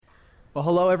Well,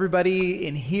 hello, everybody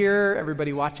in here,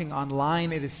 everybody watching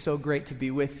online. It is so great to be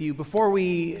with you. Before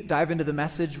we dive into the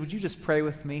message, would you just pray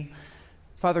with me?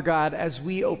 Father God, as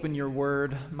we open your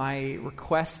word, my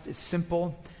request is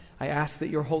simple. I ask that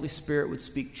your Holy Spirit would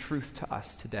speak truth to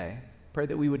us today. Pray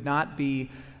that we would not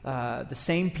be the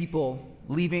same people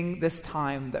leaving this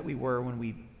time that we were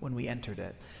when we entered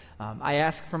it. I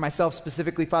ask for myself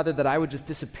specifically, Father, that I would just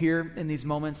disappear in these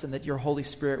moments and that your Holy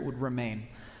Spirit would remain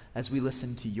as we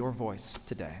listen to your voice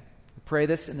today. We pray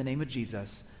this in the name of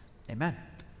Jesus. Amen.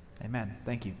 Amen.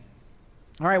 Thank you.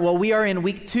 All right, well, we are in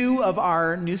week 2 of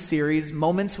our new series,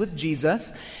 Moments with Jesus.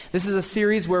 This is a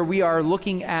series where we are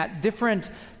looking at different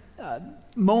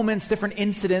moments, different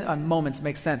moments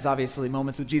makes sense, obviously,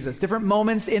 moments with Jesus. Different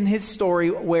moments in his story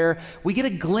where we get a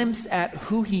glimpse at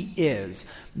who he is.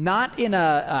 Not in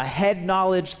a head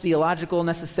knowledge, theological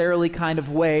necessarily kind of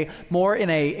way, more in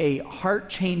a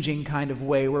heart-changing kind of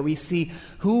way where we see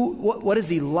what is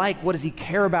he like, what does he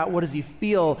care about, what does he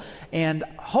feel, and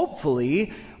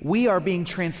hopefully we are being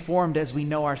transformed as we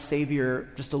know our Savior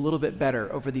just a little bit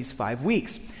better over these 5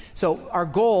 weeks. So our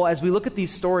goal as we look at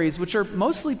these stories, which are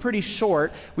mostly pretty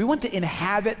short, we want to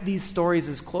inhabit these stories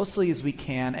as closely as we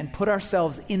can and put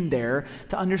ourselves in there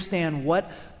to understand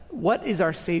what is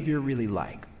our Savior really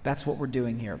like. That's what we're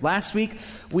doing here. Last week,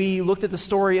 we looked at the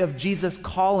story of Jesus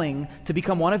calling to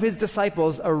become one of his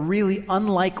disciples a really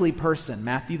unlikely person,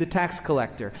 Matthew the tax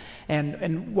collector.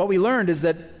 And what we learned is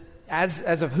that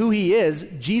as of who he is,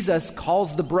 Jesus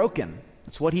calls the broken.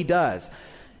 That's what he does.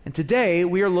 And today,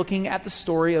 we are looking at the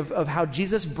story of how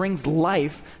Jesus brings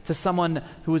life to someone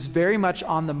who is very much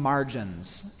on the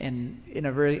margins in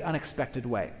a very unexpected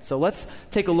way. So let's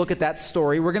take a look at that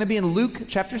story. We're going to be in Luke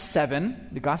chapter 7,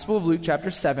 the Gospel of Luke chapter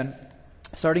 7,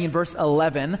 starting in verse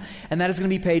 11, and that is going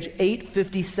to be page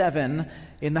 857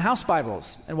 in the House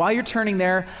Bibles. And while you're turning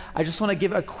there, I just want to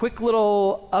give a quick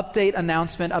little update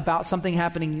announcement about something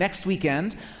happening next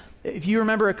weekend. If you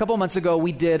remember, a couple months ago,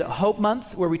 we did Hope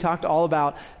Month, where we talked all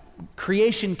about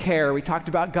creation care. We talked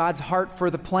about God's heart for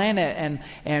the planet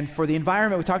and for the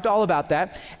environment. We talked all about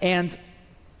that. And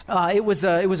it was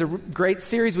a great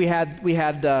series. We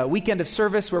had a weekend of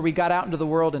service where we got out into the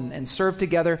world and served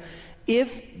together.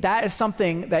 If that is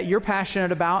something that you're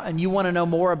passionate about and you want to know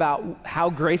more about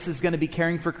how Grace is going to be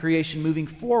caring for creation moving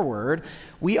forward,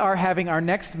 we are having our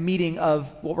next meeting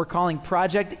of what we're calling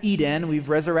Project Eden. We've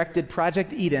resurrected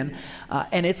Project Eden,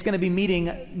 and it's going to be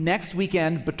meeting next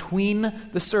weekend between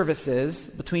the services,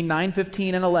 between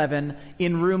 9:15 and 11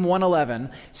 in room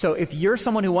 111. So if you're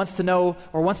someone who wants to know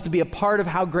or wants to be a part of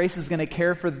how Grace is going to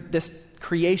care for this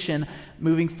creation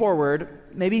moving forward,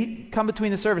 maybe come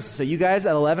between the services. So you guys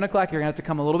at 11 o'clock, you're going to have to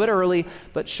come a little bit early,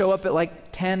 but show up at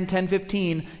like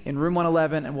 10:15 in room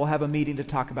 111, and we'll have a meeting to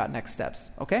talk about next steps.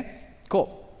 Okay?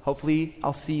 Cool. Hopefully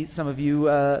I'll see some of you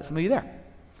there.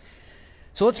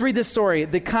 So let's read this story.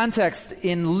 The context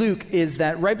in Luke is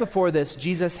that right before this,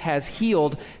 Jesus has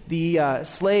healed the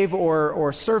slave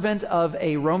or servant of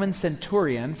a Roman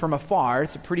centurion from afar.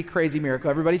 It's a pretty crazy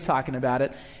miracle. Everybody's talking about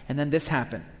it. And then this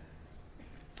happened.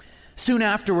 Soon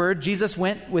afterward, Jesus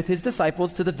went with his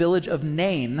disciples to the village of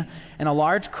Nain, and a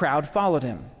large crowd followed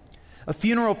him. A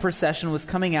funeral procession was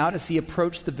coming out as he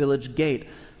approached the village gate.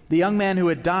 The young man who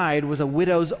had died was a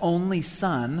widow's only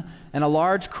son, and a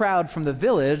large crowd from the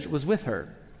village was with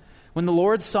her. When the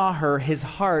Lord saw her, his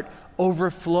heart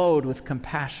overflowed with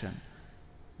compassion.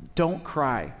 "Don't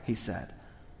cry," he said.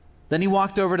 Then he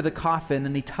walked over to the coffin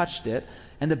and he touched it,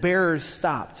 and the bearers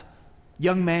stopped.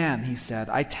 "Young man," he said,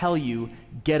 "I tell you,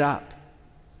 get up."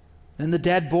 Then the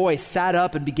dead boy sat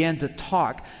up and began to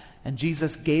talk, and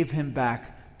Jesus gave him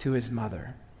back to his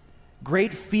mother.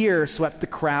 Great fear swept the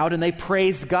crowd, and they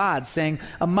praised God, saying,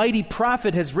 "A mighty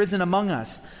prophet has risen among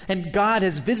us, and God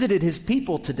has visited his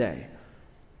people today."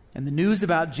 And the news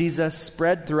about Jesus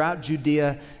spread throughout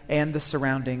Judea and the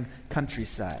surrounding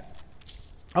countryside.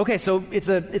 Okay, so it's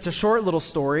a short little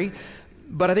story,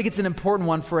 but I think it's an important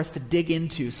one for us to dig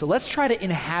into. So let's try to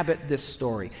inhabit this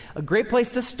story. A great place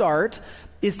to start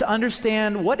is to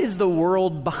understand what is the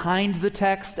world behind the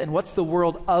text and what's the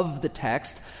world of the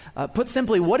text. Put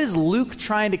simply, what is Luke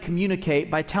trying to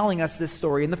communicate by telling us this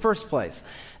story in the first place?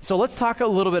 So let's talk a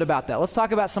little bit about that. Let's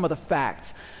talk about some of the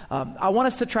facts. I want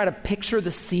us to try to picture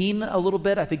the scene a little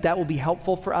bit. I think that will be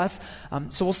helpful for us.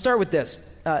 So we'll start with this.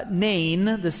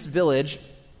 Nain, this village,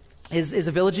 is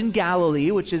a village in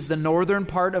Galilee, which is the northern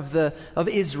part of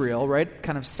Israel, right?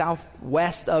 Kind of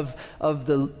southwest of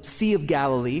the Sea of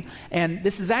Galilee. And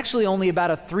this is actually only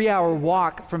about a 3-hour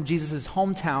walk from Jesus'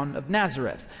 hometown of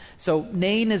Nazareth. So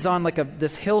Nain is on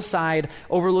this hillside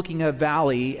overlooking a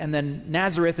valley, and then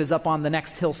Nazareth is up on the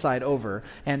next hillside over.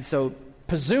 And so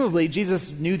presumably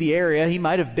Jesus knew the area. He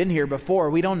might have been here before.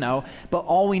 We don't know. But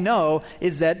all we know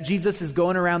is that Jesus is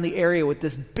going around the area with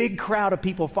this big crowd of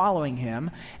people following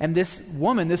him. And this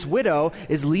woman, this widow,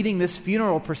 is leading this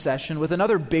funeral procession with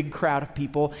another big crowd of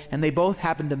people. And they both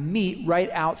happen to meet right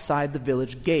outside the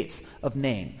village gates of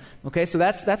Nain. Okay, so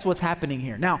that's what's happening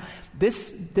here. Now,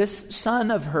 this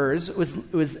son of hers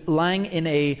was lying in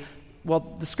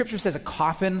the scripture says a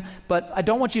coffin, but I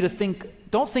don't want you to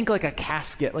don't think like a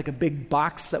casket, like a big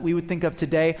box that we would think of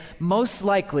today. Most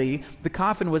likely, the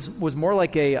coffin was more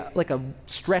like a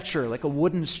stretcher, like a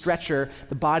wooden stretcher.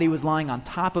 The body was lying on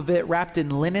top of it, wrapped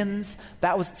in linens.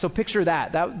 So picture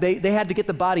that. They had to get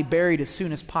the body buried as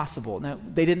soon as possible. Now,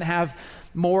 they didn't have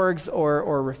morgues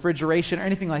or refrigeration or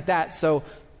anything like that, so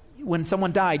when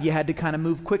someone died, you had to kind of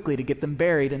move quickly to get them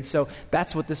buried, and so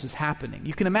that's what this was happening.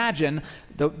 You can imagine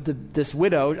this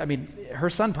widow, her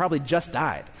son probably just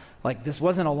died. Like, this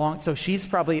wasn't so she's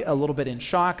probably a little bit in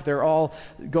shock. They're all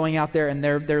going out there, and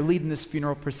they're leading this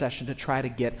funeral procession to try to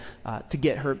get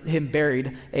him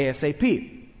buried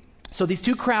ASAP. So these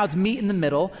two crowds meet in the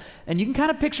middle, and you can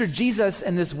kind of picture Jesus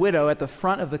and this widow at the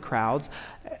front of the crowds,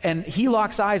 and he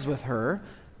locks eyes with her.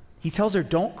 He tells her,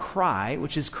 don't cry,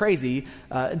 which is crazy,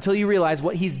 until you realize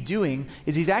what he's doing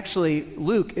is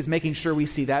Luke is making sure we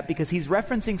see that, because he's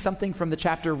referencing something from the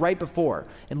chapter right before.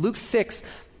 In Luke 6,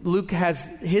 Luke has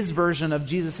his version of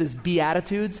Jesus'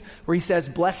 Beatitudes, where he says,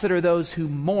 blessed are those who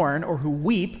mourn or who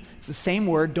weep. It's the same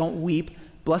word, don't weep.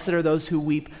 Blessed are those who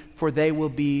weep, for they will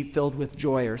be filled with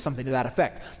joy, or something to that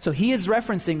effect. So he is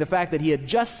referencing the fact that he had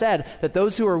just said that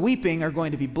those who are weeping are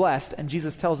going to be blessed, and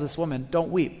Jesus tells this woman, don't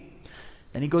weep.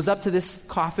 And he goes up to this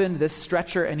coffin, this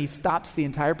stretcher, and he stops the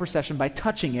entire procession by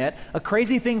touching it. A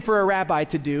crazy thing for a rabbi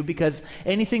to do, because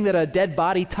anything that a dead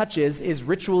body touches is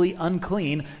ritually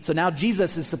unclean. So now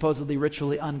Jesus is supposedly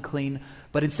ritually unclean.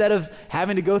 But instead of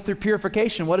having to go through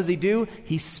purification, what does he do?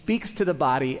 He speaks to the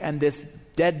body, and this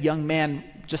dead young man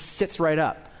just sits right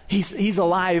up. He's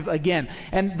alive again.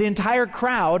 And the entire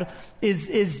crowd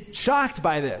is shocked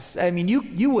by this. I mean,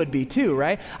 you would be too,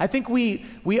 right? I think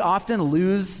we often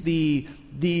lose the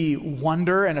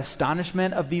wonder and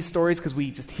astonishment of these stories because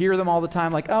we just hear them all the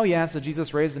time, like, oh yeah, so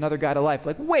Jesus raised another guy to life.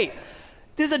 Like, wait,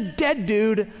 there's a dead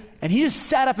dude and he just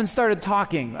sat up and started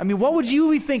talking. I mean, what would you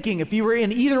be thinking if you were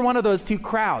in either one of those two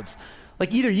crowds?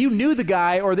 Like, either you knew the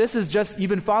guy, or this is just, you've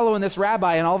been following this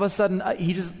rabbi and all of a sudden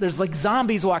there's like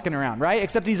zombies walking around, right?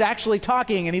 Except he's actually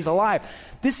talking and he's alive.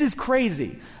 This is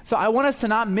crazy. So I want us to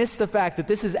not miss the fact that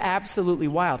this is absolutely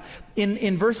wild.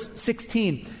 In verse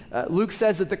 16, Luke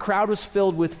says that the crowd was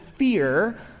filled with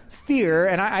fear,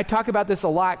 and I talk about this a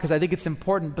lot because I think it's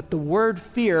important, but the word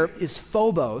fear is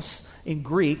phobos in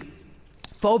Greek.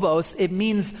 Phobos, it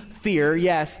means fear,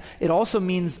 yes. It also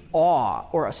means awe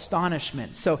or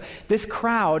astonishment. So this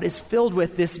crowd is filled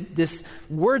with this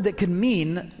word that could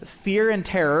mean fear and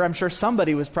terror. I'm sure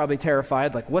somebody was probably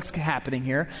terrified, like, what's happening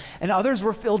here? And others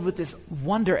were filled with this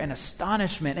wonder and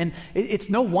astonishment. And it's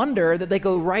no wonder that they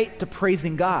go right to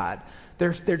praising God.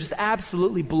 They're just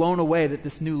absolutely blown away that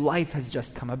this new life has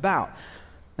just come about.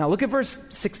 Now look at verse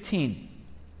 16.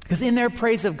 Because in their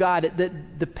praise of God,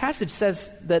 the passage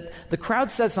says that the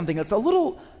crowd says something that's a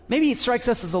little, maybe it strikes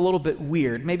us as a little bit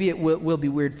weird. Maybe it will be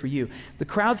weird for you. The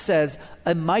crowd says,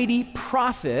 a mighty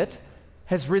prophet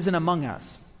has risen among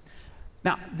us.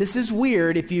 Now, this is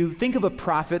weird. If you think of a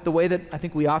prophet the way that I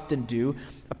think we often do,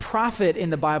 a prophet in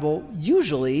the Bible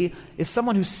usually is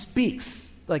someone who speaks.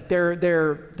 Like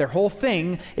their whole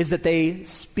thing is that they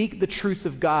speak the truth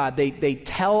of God. They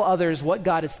tell others what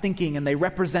God is thinking, and they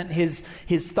represent his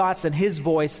thoughts and his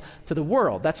voice to the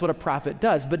world. That's what a prophet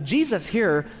does. But Jesus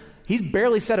here, he's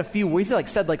barely said a few words. He's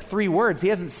said 3 words. He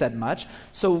hasn't said much.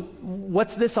 So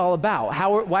what's this all about?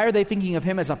 Why are they thinking of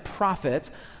him as a prophet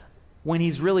when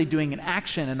he's really doing an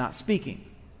action and not speaking?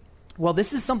 Well,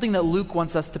 this is something that Luke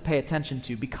wants us to pay attention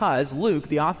to, because Luke,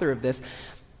 the author of this,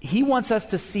 he wants us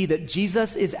to see that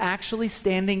Jesus is actually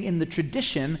standing in the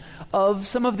tradition of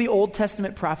some of the Old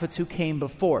Testament prophets who came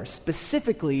before,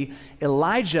 specifically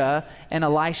Elijah and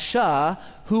Elisha,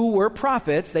 who were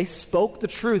prophets. They spoke the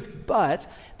truth, but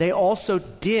they also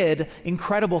did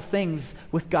incredible things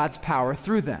with God's power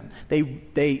through them.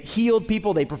 They healed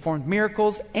people, they performed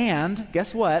miracles, and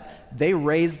guess what? They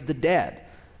raised the dead.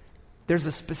 There's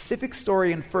a specific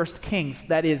story in 1 Kings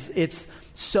that it's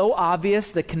so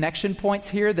obvious, the connection points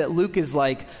here, that Luke is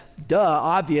like, duh,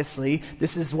 obviously,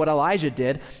 this is what Elijah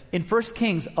did. In 1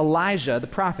 Kings, Elijah, the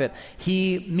prophet,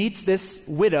 he meets this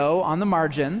widow on the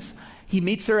margins. He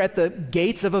meets her at the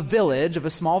gates of a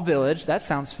small village. That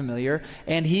sounds familiar.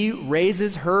 And he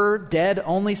raises her dead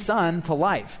only son to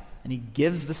life. and he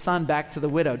gives the son back to the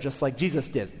widow, just like Jesus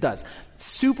does.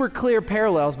 Super clear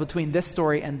parallels between this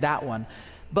story and that one.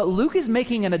 But Luke is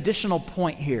making an additional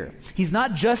point here. He's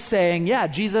not just saying, yeah,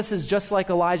 Jesus is just like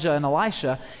Elijah and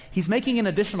Elisha. He's making an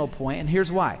additional point, and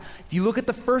here's why. If you look at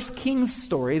the First Kings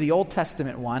story, the Old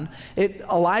Testament one,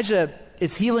 Elijah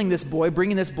is healing this boy,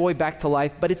 bringing this boy back to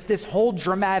life, but it's this whole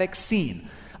dramatic scene.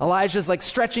 Elijah's like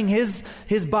stretching his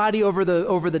body over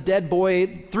the dead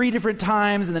boy 3 different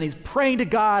times, and then he's praying to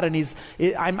God, and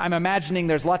I'm imagining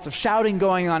there's lots of shouting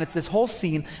going on. It's this whole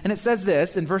scene, and it says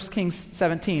this in 1 Kings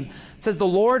 17. It says, "The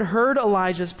Lord heard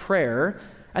Elijah's prayer,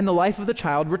 and the life of the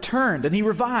child returned, and he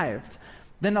revived.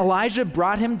 Then Elijah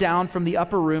brought him down from the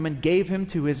upper room and gave him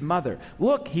to his mother.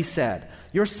 'Look,' he said,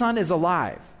 'your son is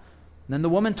alive.' And then the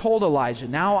woman told Elijah,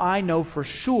 'Now I know for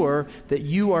sure that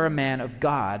you are a man of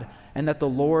God, and that the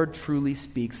Lord truly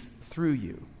speaks through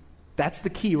you.'" That's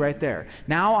the key right there.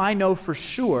 Now I know for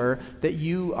sure that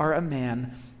you are a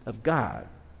man of God.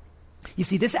 You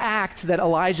see, this act that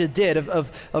Elijah did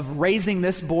of raising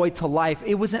this boy to life,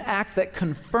 it was an act that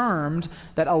confirmed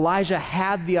that Elijah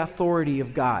had the authority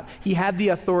of God. He had the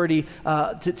authority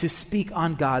to speak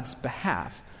on God's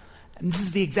behalf. And this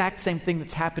is the exact same thing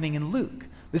that's happening in Luke.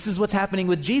 This is what's happening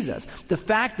with Jesus. The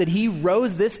fact that he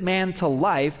rose this man to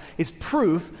life is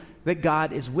proof that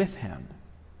God is with him.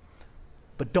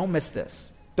 But don't miss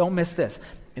this. Don't miss this.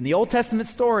 In the Old Testament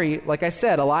story, like I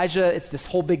said, Elijah, it's this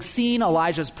whole big scene.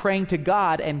 Elijah's praying to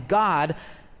God, and God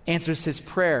answers his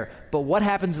prayer. But what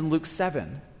happens in Luke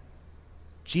 7?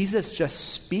 Jesus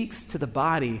just speaks to the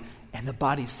body, and the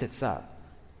body sits up.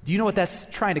 Do you know what that's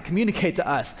trying to communicate to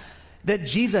us? That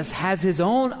Jesus has his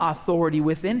own authority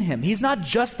within him. He's not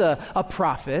just a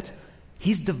prophet,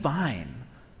 he's divine.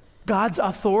 God's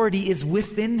authority is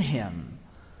within him.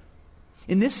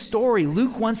 In this story,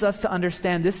 Luke wants us to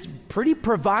understand this pretty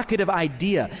provocative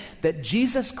idea that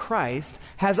Jesus Christ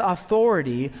has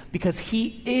authority because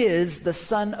he is the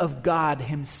Son of God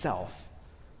himself.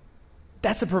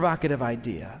 That's a provocative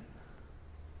idea.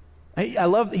 I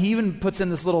love, he even puts in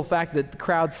this little fact that the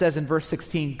crowd says in verse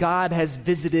 16, God has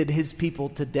visited his people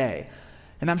today.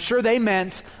 And I'm sure they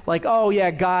meant like, oh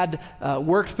yeah, God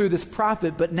worked through this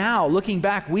prophet, but now looking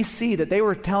back, we see that they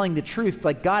were telling the truth,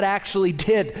 like God actually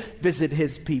did visit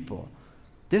his people.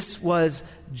 This was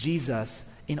Jesus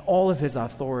in all of his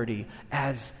authority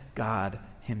as God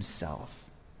himself.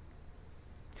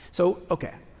 So,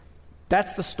 okay,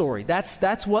 that's the story.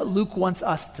 That's what Luke wants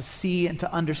us to see and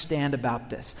to understand about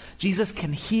this. Jesus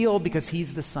can heal because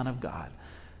he's the Son of God.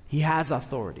 He has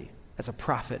authority as a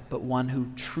prophet, but one who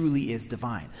truly is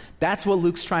divine. That's what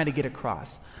Luke's trying to get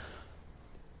across.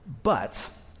 But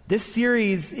this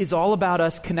series is all about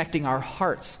us connecting our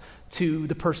hearts to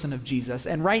the person of Jesus.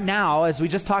 And right now, as we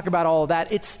just talk about all of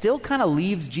that, it still kind of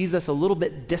leaves Jesus a little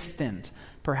bit distant,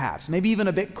 perhaps. Maybe even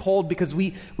a bit cold, because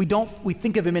we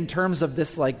think of him in terms of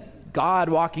this like God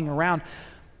walking around.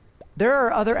 There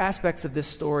are other aspects of this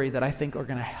story that I think are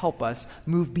going to help us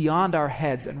move beyond our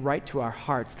heads and right to our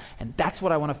hearts, and that's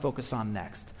what I want to focus on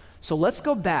next. So let's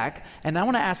go back, and I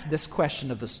want to ask this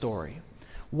question of the story.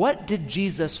 What did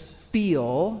Jesus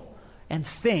feel and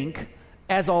think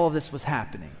as all of this was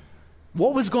happening?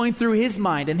 What was going through his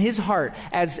mind and his heart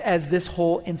as this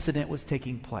whole incident was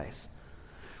taking place?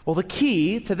 Well, the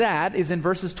key to that is in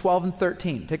verses 12 and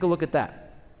 13. Take a look at that.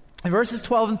 In verses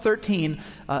 12 and 13,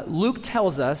 Luke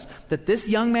tells us that this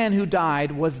young man who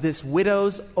died was this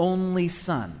widow's only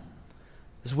son.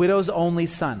 This widow's only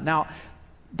son. Now,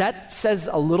 that says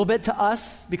a little bit to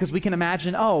us because we can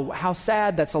imagine, oh, how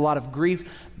sad, that's a lot of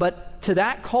grief. But to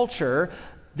that culture,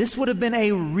 this would have been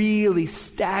a really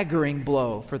staggering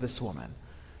blow for this woman.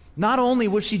 Not only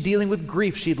was she dealing with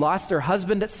grief, she'd lost her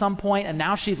husband at some point, and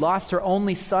now she'd lost her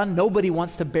only son. Nobody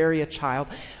wants to bury a child.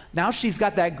 Now she's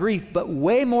got that grief, but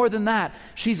way more than that,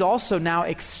 she's also now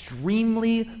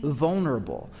extremely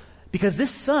vulnerable. Because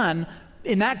this son,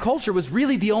 in that culture, was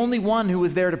really the only one who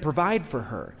was there to provide for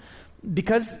her.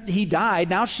 Because he died,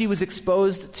 now she was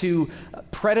exposed to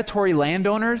predatory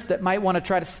landowners that might want to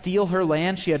try to steal her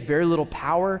land. She had very little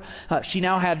power. She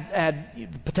now had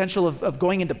the potential of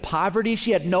going into poverty.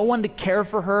 She had no one to care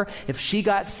for her if she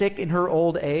got sick in her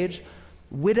old age.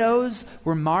 Widows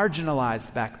were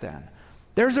marginalized back then.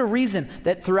 There's a reason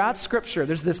that throughout Scripture,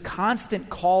 there's this constant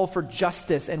call for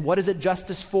justice. And what is it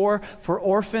justice for? For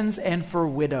orphans and for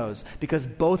widows. Because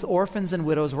both orphans and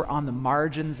widows were on the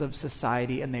margins of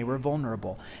society and they were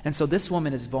vulnerable. And so this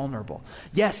woman is vulnerable.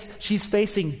 Yes, she's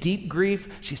facing deep grief.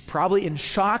 She's probably in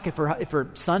shock. If her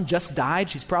son just died,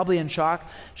 she's probably in shock.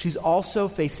 She's also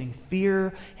facing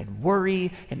fear and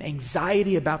worry and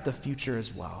anxiety about the future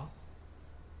as well.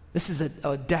 This is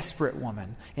a desperate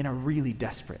woman in a really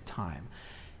desperate time.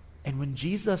 And when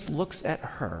Jesus looks at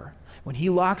her, when he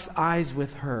locks eyes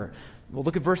with her, well,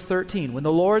 look at verse 13. When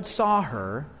the Lord saw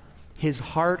her, his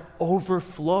heart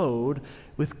overflowed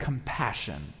with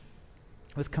compassion.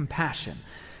 With compassion.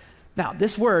 Now,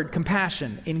 this word,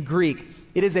 compassion, in Greek,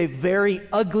 it is a very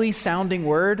ugly sounding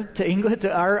word to English,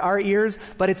 to our ears,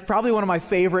 but it's probably one of my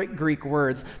favorite Greek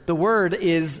words. The word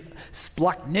is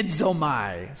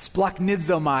splachnidzomai.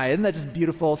 Splachnidzomai. Isn't that just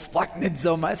beautiful?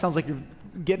 Splachnidzomai. It sounds like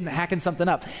you're hacking something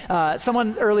up.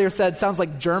 Someone earlier said, sounds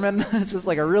like German. It's just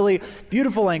like a really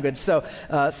beautiful language. So,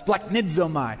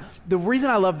 splachnidzomai. The reason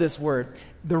I love this word,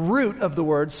 the root of the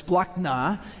word,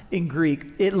 splachna, in Greek,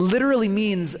 it literally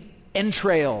means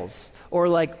entrails, or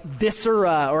like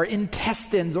viscera, or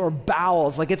intestines, or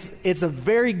bowels. Like it's a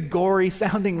very gory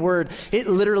sounding word. It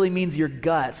literally means your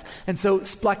guts. And so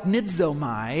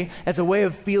splachnidzomai, as a way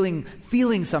of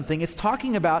feeling something, it's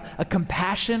talking about a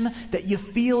compassion that you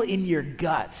feel in your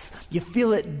guts. You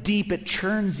feel it deep, it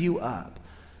churns you up.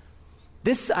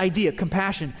 This idea,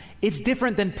 compassion, it's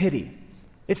different than pity.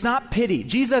 It's not pity.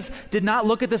 Jesus did not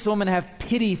look at this woman and have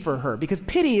pity for her, because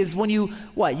pity is when you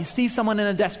see someone in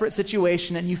a desperate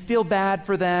situation and you feel bad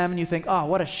for them and you think, oh,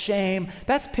 what a shame.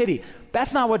 That's pity.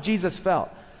 That's not what Jesus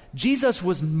felt. Jesus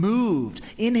was moved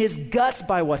in his guts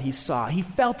by what he saw. He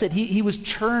felt it. He was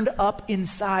churned up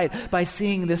inside by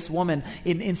seeing this woman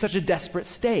in such a desperate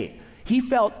state. He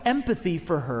felt empathy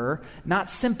for her, not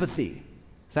sympathy.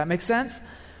 Does that make sense?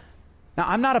 Now,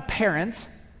 I'm not a parent,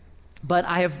 but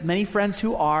I have many friends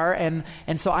who are, and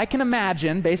so I can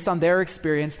imagine, based on their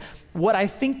experience, what I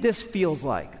think this feels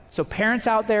like. So parents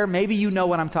out there, maybe you know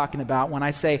what I'm talking about when I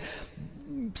say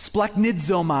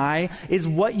splachnidzomai is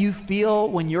what you feel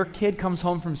when your kid comes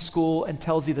home from school and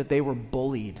tells you that they were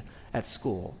bullied at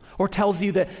school, or tells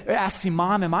you that, or asks you,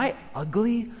 Mom, am I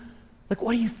ugly? Like,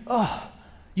 what do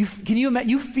you, can you imagine?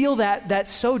 You feel that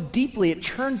so deeply, it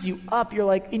churns you up. You're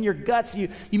like in your guts. You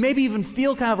maybe even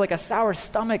feel kind of like a sour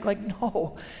stomach. Like,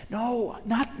 no,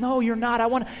 you're not.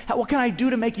 What can I do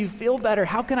to make you feel better?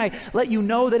 How can I let you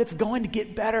know that it's going to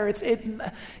get better?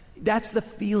 That's the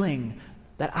feeling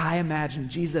that I imagine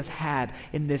Jesus had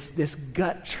in this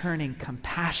gut churning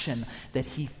compassion that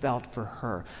he felt for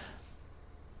her.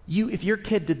 If your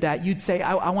kid did that, you'd say,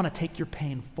 I want to take your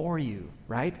pain for you,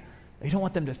 right? You don't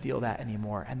want them to feel that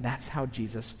anymore. And that's how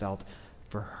Jesus felt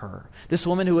for her. This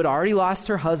woman who had already lost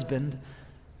her husband,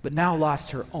 but now lost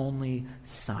her only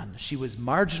son. She was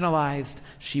marginalized,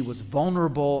 she was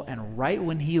vulnerable, and right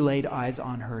when he laid eyes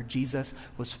on her, Jesus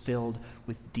was filled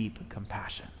with deep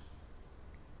compassion.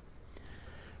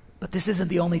 But this isn't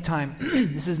the only time,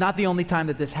 this is not the only time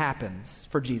that this happens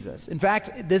for Jesus. In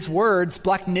fact, this word,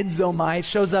 splachnidzomai,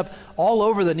 shows up all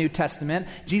over the New Testament.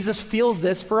 Jesus feels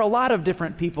this for a lot of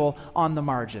different people on the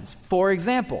margins. For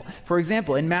example,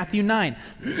 in Matthew 9,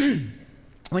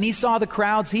 when he saw the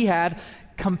crowds, he had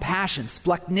compassion,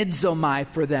 splachnidzomai,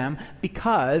 for them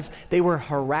because they were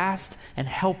harassed and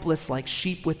helpless like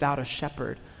sheep without a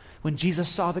shepherd. When Jesus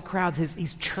saw the crowds,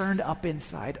 he's churned up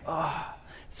inside.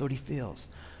 That's what he feels.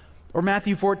 Or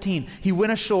Matthew 14, he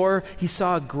went ashore, he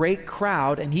saw a great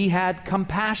crowd, and he had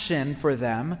compassion for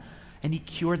them, and he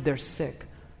cured their sick.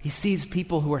 He sees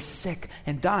people who are sick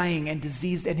and dying and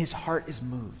diseased, and his heart is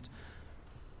moved.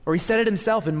 Or he said it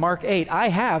himself in Mark 8, I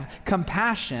have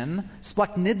compassion,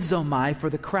 splachnidzomai, for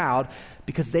the crowd,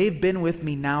 because they've been with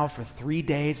me now for 3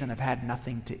 days and have had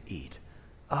nothing to eat.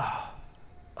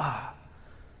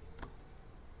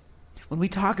 When we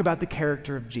talk about the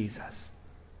character of Jesus,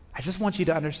 I just want you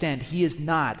to understand, he is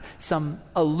not some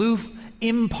aloof,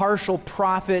 impartial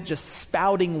prophet just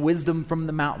spouting wisdom from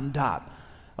the mountaintop.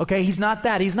 Okay, he's not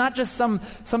that. He's not just some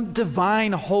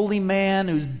divine holy man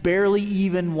who's barely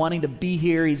even wanting to be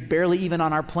here. He's barely even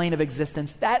on our plane of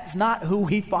existence. That's not who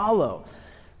we follow.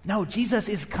 No, Jesus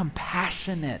is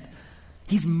compassionate.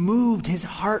 He's moved. His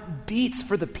heart beats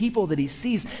for the people that he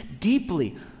sees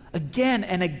deeply. Again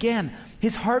and again,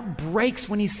 his heart breaks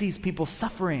when he sees people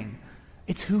suffering.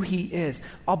 It's who he is.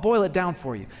 I'll boil it down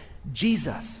for you.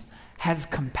 Jesus has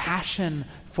compassion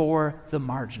for the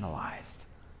marginalized.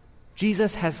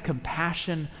 Jesus has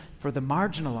compassion for the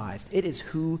marginalized. It is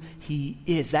who he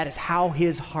is. That is how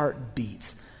his heart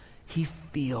beats. He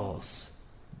feels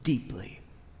deeply.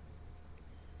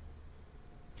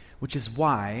 Which is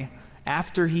why,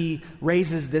 after he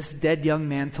raises this dead young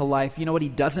man to life, you know what he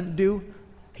doesn't do?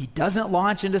 He doesn't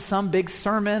launch into some big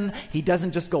sermon. He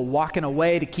doesn't just go walking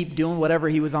away to keep doing whatever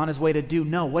he was on his way to do.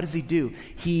 No, what does he do?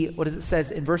 What does it says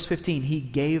in verse 15? He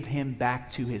gave him back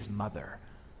to his mother.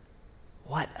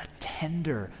 What a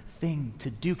tender thing to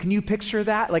do. Can you picture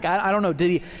that? Like, I don't know.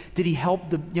 Did he help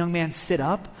the young man sit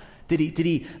up? Did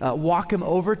he walk him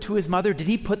over to his mother? Did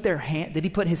he put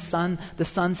the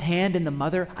son's hand in the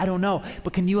mother? I don't know.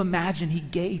 But can you imagine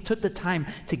he took the time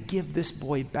to give this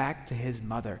boy back to his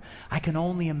mother? I can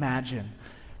only imagine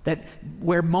that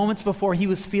where moments before he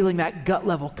was feeling that gut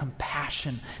level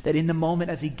compassion, that in the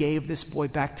moment as he gave this boy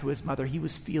back to his mother, he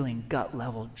was feeling gut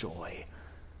level joy,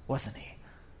 wasn't he?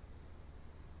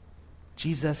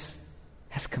 Jesus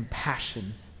has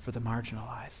compassion for the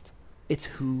marginalized. It's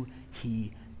who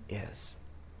he is.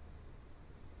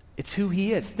 It's who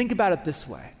he is. Think about it this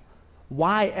way.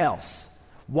 Why else?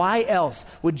 Why else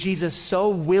would Jesus so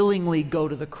willingly go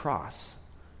to the cross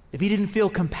if he didn't feel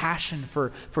compassion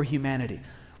for humanity?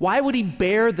 Why would he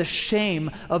bear the shame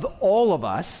of all of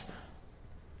us,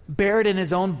 bear it in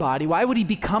his own body? Why would he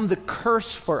become the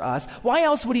curse for us? Why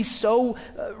else would he so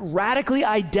radically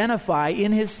identify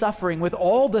in his suffering with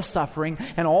all the suffering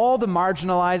and all the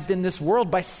marginalized in this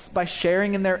world by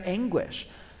sharing in their anguish?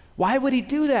 Why would he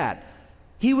do that?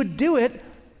 He would do it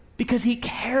because he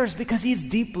cares, because he's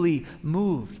deeply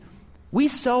moved. We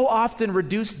so often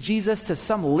reduce Jesus to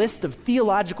some list of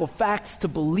theological facts to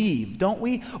believe, don't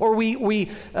we? Or we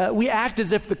act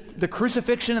as if the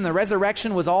crucifixion and the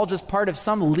resurrection was all just part of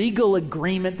some legal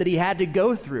agreement that he had to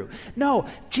go through. No,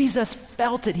 Jesus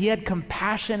felt it. He had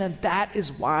compassion, and that is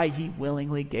why he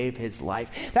willingly gave his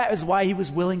life. That is why he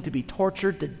was willing to be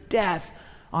tortured to death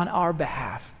on our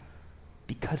behalf,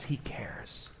 because he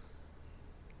cares.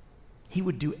 He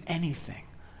would do anything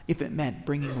if it meant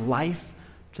bringing life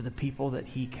to the people that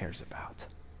he cares about.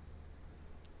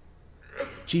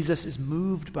 Jesus is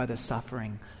moved by the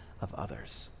suffering of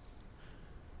others.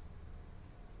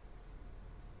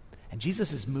 And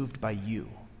Jesus is moved by you.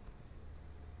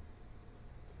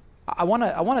 I want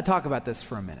to talk about this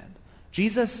for a minute.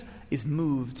 Jesus is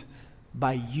moved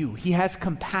by you. He has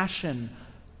compassion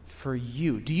for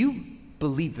you. Do you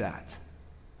believe that?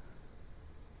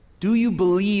 Do you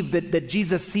believe that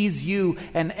Jesus sees you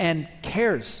and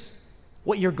cares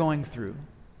what you're going through?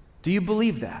 Do you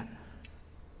believe that?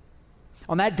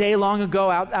 On that day long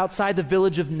ago, outside the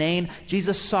village of Nain,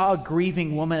 Jesus saw a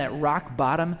grieving woman at rock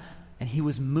bottom, and he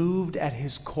was moved at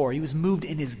his core. He was moved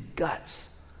in his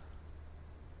guts.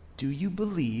 Do you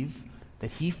believe that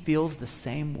he feels the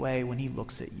same way when he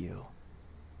looks at you?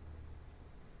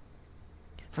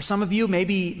 For some of you,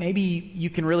 maybe you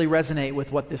can really resonate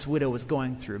with what this widow was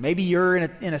going through. Maybe you're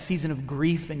in a season of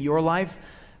grief in your life.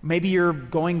 Maybe you're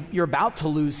about to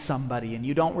lose somebody and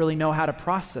you don't really know how to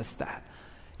process that.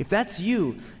 If that's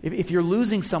you, if you're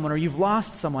losing someone or you've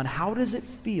lost someone, how does it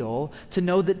feel to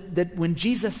know that when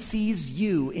Jesus sees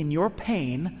you in your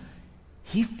pain,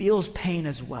 he feels pain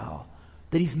as well,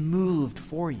 that he's moved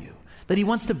for you, that he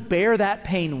wants to bear that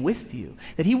pain with you,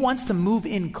 that he wants to move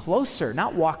in closer,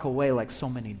 not walk away like so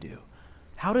many do?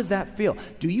 How does that feel?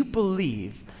 Do you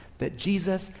believe that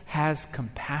Jesus has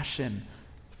compassion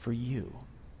for you?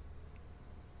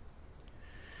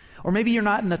 Or maybe you're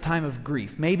not in a time of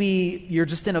grief. Maybe you're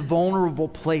just in a vulnerable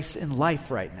place in life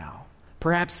right now.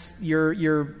 Perhaps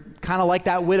you're kind of like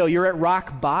that widow. You're at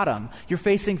rock bottom. You're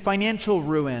facing financial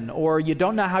ruin, or you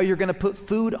don't know how you're going to put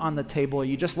food on the table, or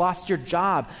you just lost your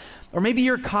job. Or maybe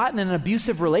you're caught in an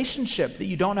abusive relationship that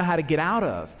you don't know how to get out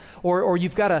of. Or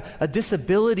you've got a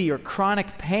disability or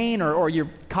chronic pain, or you're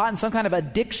caught in some kind of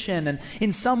addiction, and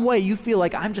in some way you feel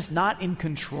like I'm just not in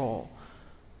control.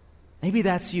 Maybe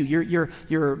that's you.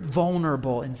 You're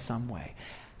vulnerable in some way.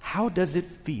 How does it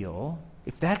feel,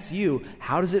 if that's you,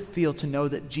 how does it feel to know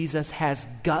that Jesus has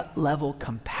gut-level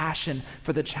compassion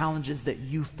for the challenges that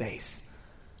you face?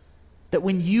 That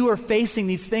when you are facing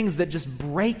these things that just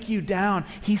break you down,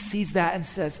 he sees that and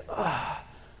says, ugh.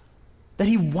 That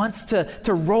he wants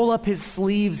to roll up his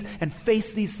sleeves and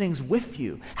face these things with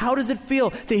you. How does it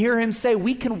feel to hear him say,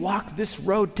 we can walk this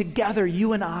road together,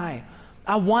 you and I.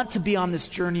 I want to be on this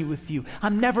journey with you.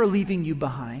 I'm never leaving you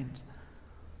behind.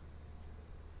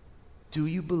 Do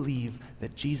you believe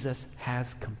that Jesus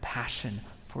has compassion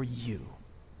for you?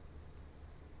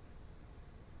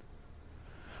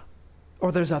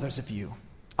 Or there's others of you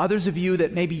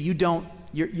that maybe you don't,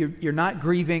 you're not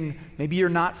grieving, maybe you're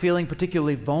not feeling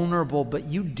particularly vulnerable, but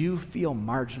you do feel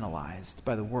marginalized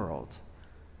by the world.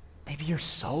 Maybe you're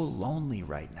so lonely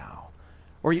right now.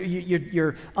 Or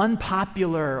you're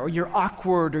unpopular, or you're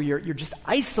awkward, or you're just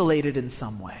isolated in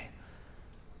some way.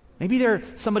 Maybe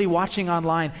there's somebody watching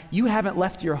online, you haven't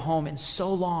left your home in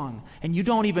so long, and you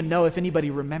don't even know if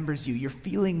anybody remembers you. You're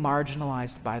feeling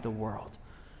marginalized by the world.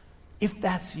 If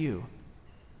that's you,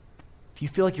 if you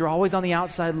feel like you're always on the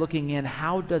outside looking in,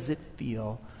 how does it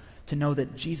feel to know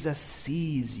that Jesus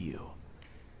sees you?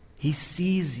 He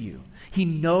sees you. He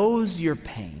knows your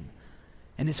pain.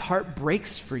 And his heart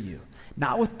breaks for you,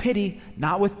 not with pity,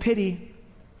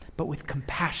 but with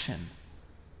compassion.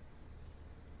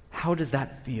 How does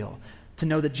that feel? To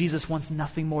know that Jesus wants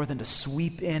nothing more than to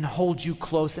sweep in, hold you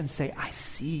close, and say, I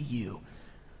see you.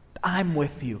 I'm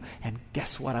with you. And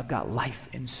guess what? I've got life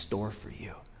in store for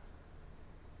you.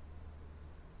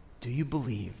 Do you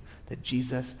believe that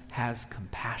Jesus has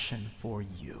compassion for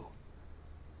you?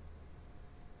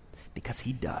 Because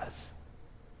he does.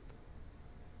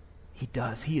 He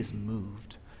does. He is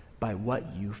moved by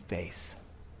what you face.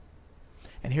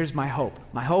 And here's my hope.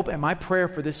 My hope and my prayer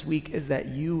for this week is that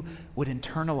you would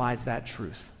internalize that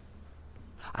truth.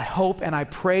 I hope and I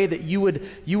pray that you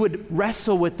would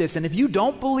wrestle with this. And if you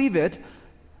don't believe it,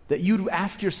 that you'd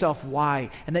ask yourself why,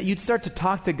 and that you'd start to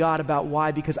talk to God about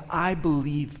why, because I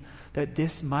believe that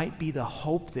this might be the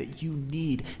hope that you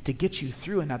need to get you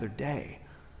through another day.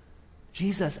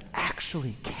 Jesus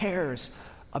actually cares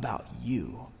about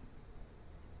you.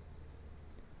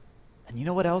 And you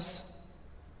know what else?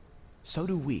 So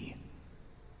do we.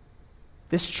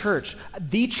 This church,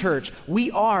 the church,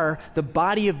 we are the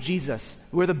body of Jesus.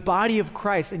 We're the body of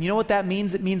Christ. And you know what that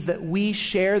means? It means that we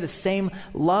share the same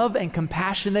love and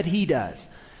compassion that he does.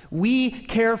 We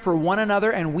care for one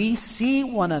another, and we see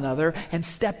one another and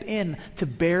step in to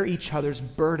bear each other's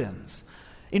burdens.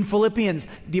 In Philippians,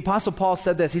 the Apostle Paul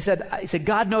said this. He said,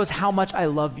 God knows how much I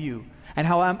love you and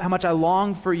how much I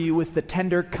long for you with the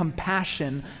tender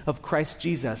compassion of Christ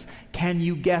Jesus. Can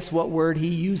you guess what word he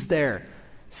used there?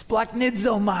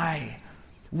 Splachnidzomai.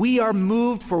 We are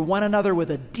moved for one another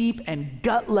with a deep and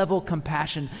gut-level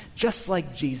compassion, just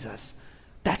like Jesus.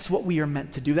 That's what we are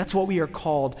meant to do. That's what we are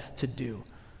called to do.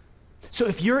 So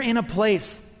if you're in a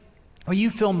place where you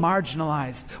feel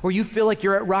marginalized, or you feel like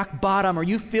you're at rock bottom, or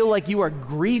you feel like you are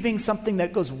grieving something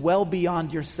that goes well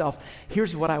beyond yourself,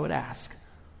 here's what I would ask.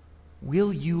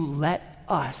 Will you let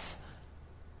us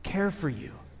care for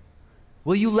you?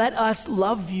 Will you let us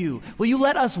love you? Will you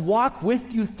let us walk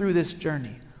with you through this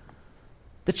journey?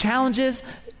 The challenge is,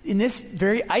 in this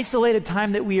very isolated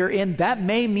time that we are in, that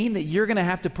may mean that you're going to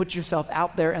have to put yourself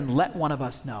out there and let one of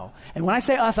us know. And when I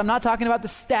say us, I'm not talking about the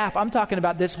staff. I'm talking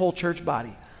about this whole church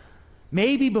body.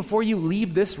 Maybe before you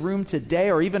leave this room today,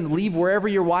 or even leave wherever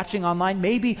you're watching online,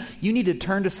 maybe you need to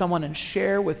turn to someone and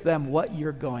share with them what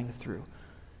you're going through.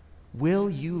 Will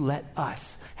you let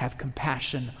us have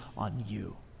compassion on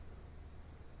you?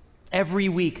 Every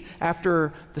week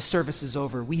after the service is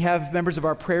over, we have members of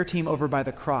our prayer team over by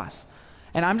the cross.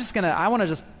 And I want to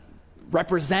just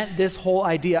represent this whole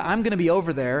idea. I'm going to be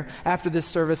over there after this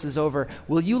service is over.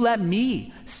 Will you let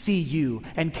me see you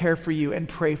and care for you and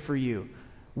pray for you?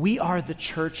 We are the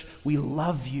church. We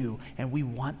love you, and we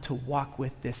want to walk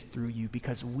with this through you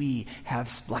because we have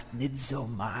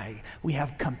splachnidzomai. We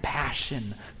have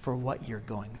compassion for what you're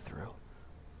going through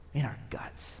in our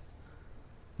guts.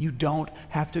 You don't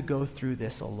have to go through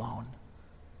this alone.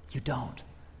 You don't.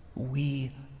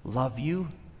 We love you,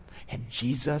 and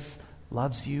Jesus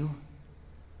loves you,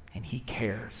 and he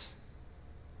cares.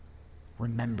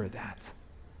 Remember that.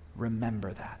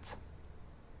 Remember that.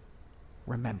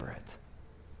 Remember it.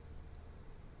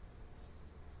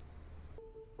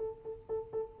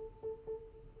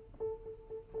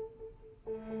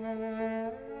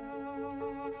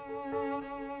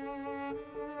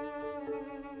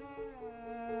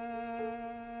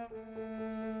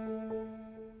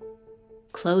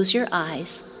 Close your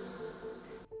eyes.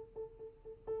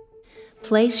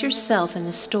 Place yourself in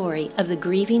the story of the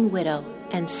grieving widow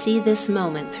and see this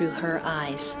moment through her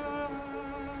eyes.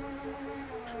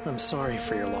 I'm sorry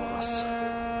for your loss.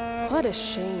 What a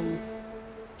shame.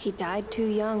 He died too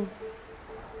young.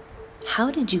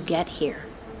 How did you get here?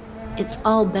 It's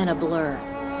all been a blur.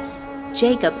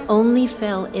 Jacob only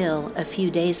fell ill a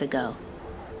few days ago.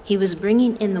 He was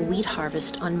bringing in the wheat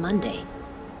harvest on Monday.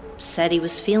 Said he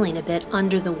was feeling a bit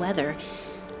under the weather,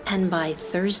 and by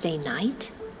Thursday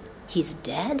night, he's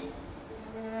dead?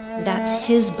 That's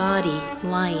his body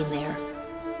lying there.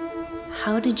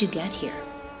 How did you get here?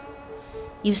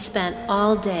 You spent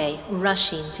all day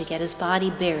rushing to get his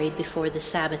body buried before the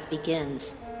Sabbath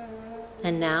begins.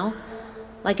 And now,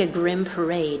 like a grim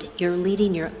parade, you're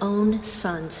leading your own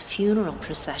son's funeral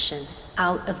procession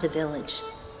out of the village.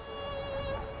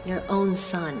 Your own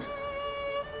son.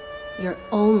 Your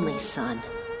only son.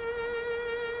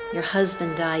 Your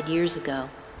husband died years ago,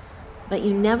 but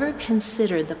you never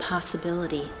considered the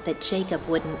possibility that Jacob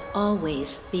wouldn't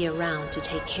always be around to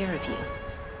take care of you,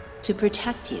 to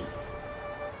protect you.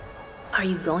 Are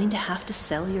you going to have to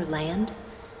sell your land?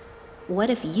 What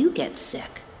if you get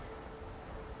sick?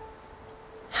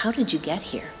 How did you get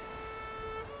here?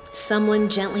 Someone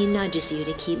gently nudges you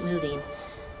to keep moving.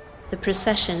 The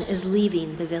procession is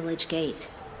leaving the village gate.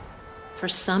 For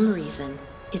some reason,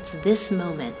 it's this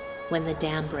moment when the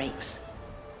dam breaks.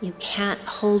 You can't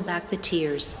hold back the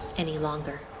tears any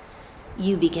longer.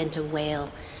 You begin to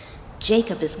wail.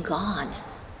 Jacob is gone.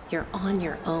 You're on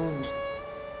your own.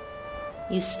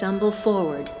 You stumble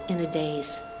forward in a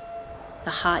daze.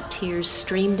 The hot tears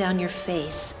stream down your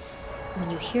face when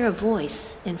you hear a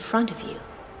voice in front of you.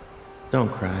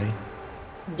 Don't cry.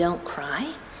 Don't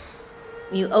cry?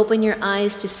 You open your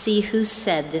eyes to see who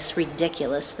said this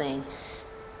ridiculous thing.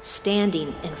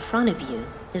 Standing in front of you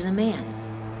is a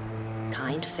man.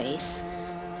 Kind face,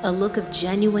 a look of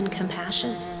genuine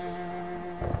compassion.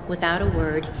 Without a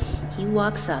word, he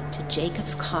walks up to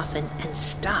Jacob's coffin and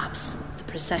stops the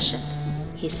procession.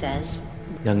 He says,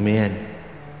 Young man,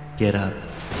 get up.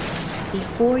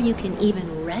 Before you can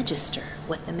even register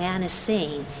what the man is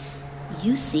saying,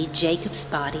 you see Jacob's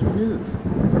body move.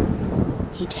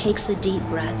 He takes a deep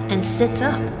breath and sits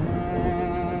up.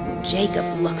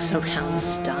 Jacob looks around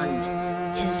stunned.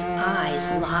 His eyes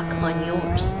lock on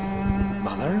yours.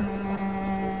 Mother?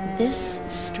 This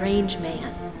strange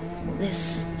man,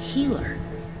 this healer,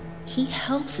 he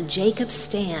helps Jacob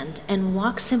stand and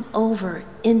walks him over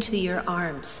into your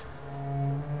arms.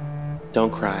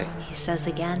 Don't cry, He says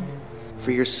again.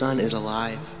 for your son is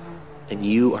alive, and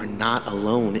you are not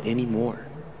alone anymore.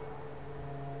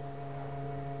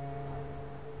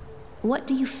 What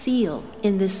do you feel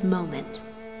in this moment?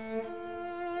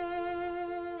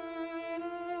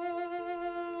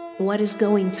 What is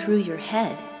going through your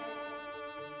head?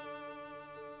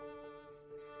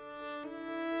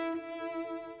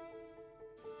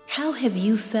 How have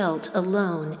you felt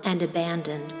alone and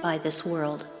abandoned by this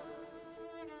world?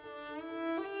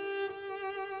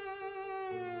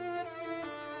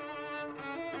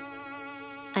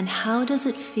 And how does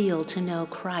it feel to know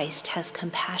Christ has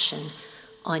compassion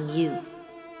on you?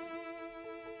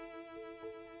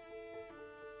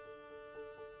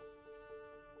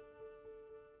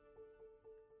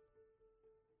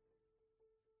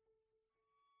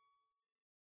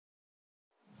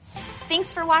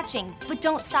 Thanks for watching, but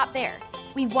don't stop there.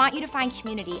 We want you to find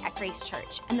community at Grace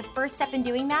Church, and the first step in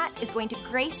doing that is going to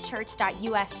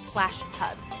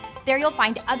gracechurch.us/hub. There you'll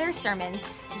find other sermons,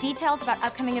 details about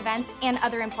upcoming events, and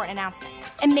other important announcements.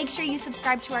 And make sure you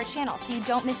subscribe to our channel so you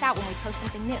don't miss out when we post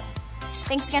something new.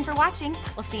 Thanks again for watching.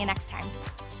 We'll see you next time.